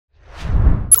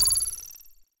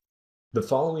The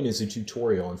following is a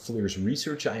tutorial on FLIR's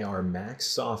ResearchIR Max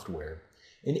software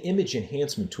and image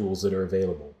enhancement tools that are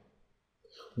available.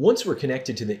 Once we're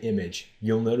connected to the image,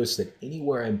 you'll notice that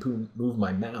anywhere I move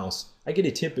my mouse, I get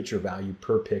a temperature value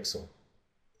per pixel.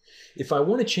 If I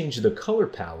want to change the color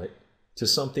palette to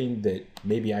something that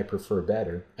maybe I prefer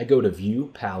better, I go to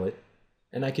View, Palette,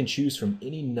 and I can choose from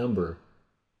any number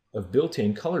of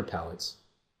built-in color palettes.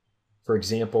 For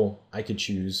example, I could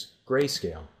choose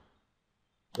grayscale.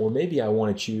 Or maybe I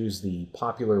want to choose the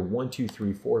popular 1, 2,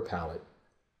 3, 4 palette.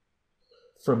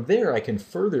 From there, I can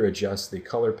further adjust the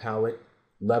color palette,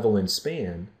 level, and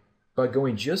span by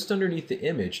going just underneath the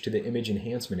image to the image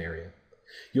enhancement area.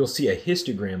 You'll see a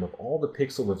histogram of all the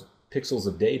pixels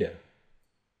of data.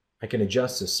 I can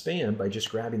adjust the span by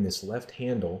just grabbing this left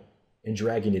handle and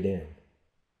dragging it in.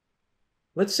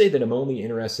 Let's say that I'm only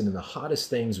interested in the hottest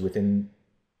things within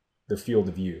the field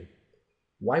of view.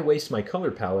 Why waste my color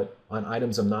palette on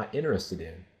items I'm not interested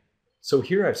in? So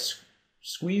here I've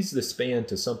squeezed the span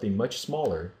to something much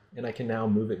smaller, and I can now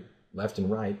move it left and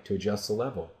right to adjust the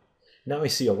level. Now I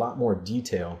see a lot more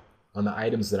detail on the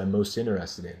items that I'm most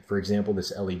interested in, for example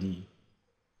this LED.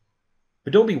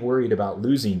 But don't be worried about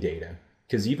losing data,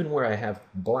 because even where I have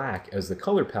black as the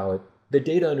color palette, the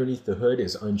data underneath the hood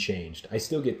is unchanged. I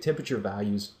still get temperature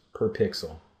values per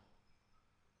pixel.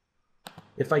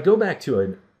 If I go back to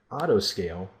an auto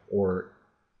scale, or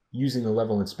using the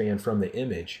level and span from the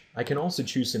image, I can also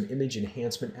choose some image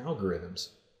enhancement algorithms.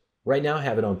 Right now I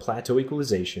have it on plateau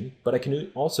equalization, but I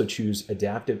can also choose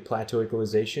adaptive plateau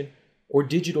equalization or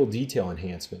digital detail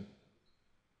enhancement.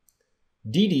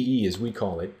 DDE, as we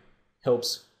call it,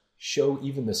 helps show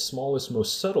even the smallest,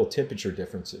 most subtle temperature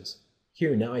differences.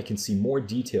 Here now I can see more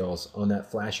details on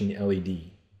that flashing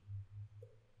LED.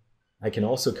 I can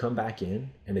also come back in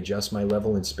and adjust my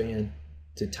level and span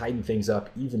to tighten things up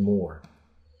even more.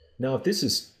 Now if this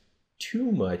is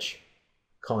too much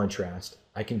contrast,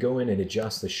 I can go in and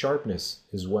adjust the sharpness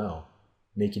as well,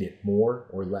 making it more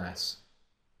or less.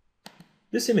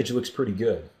 This image looks pretty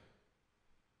good.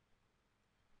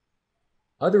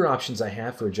 Other options I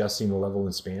have for adjusting the level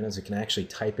and span is I can actually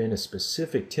type in a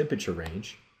specific temperature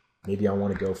range. Maybe I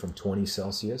want to go from 20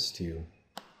 Celsius to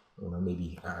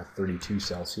maybe 32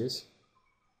 Celsius.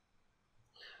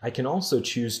 I can also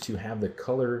choose to have the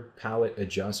color palette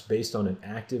adjust based on an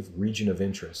active region of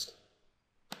interest.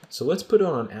 So let's put it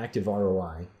on active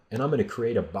ROI, and I'm going to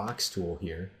create a box tool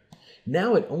here.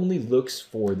 Now it only looks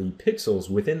for the pixels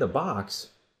within the box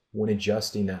when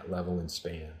adjusting that level and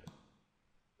span.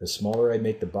 The smaller I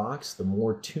make the box, the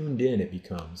more tuned in it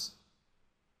becomes.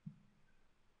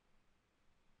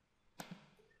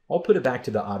 I'll put it back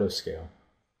to the auto scale.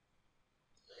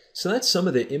 So that's some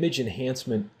of the image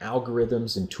enhancement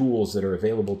algorithms and tools that are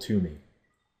available to me.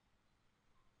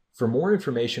 For more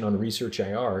information on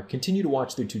ResearchIR, continue to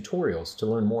watch the tutorials to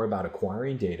learn more about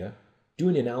acquiring data,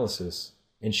 doing analysis,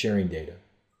 and sharing data.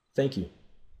 Thank you.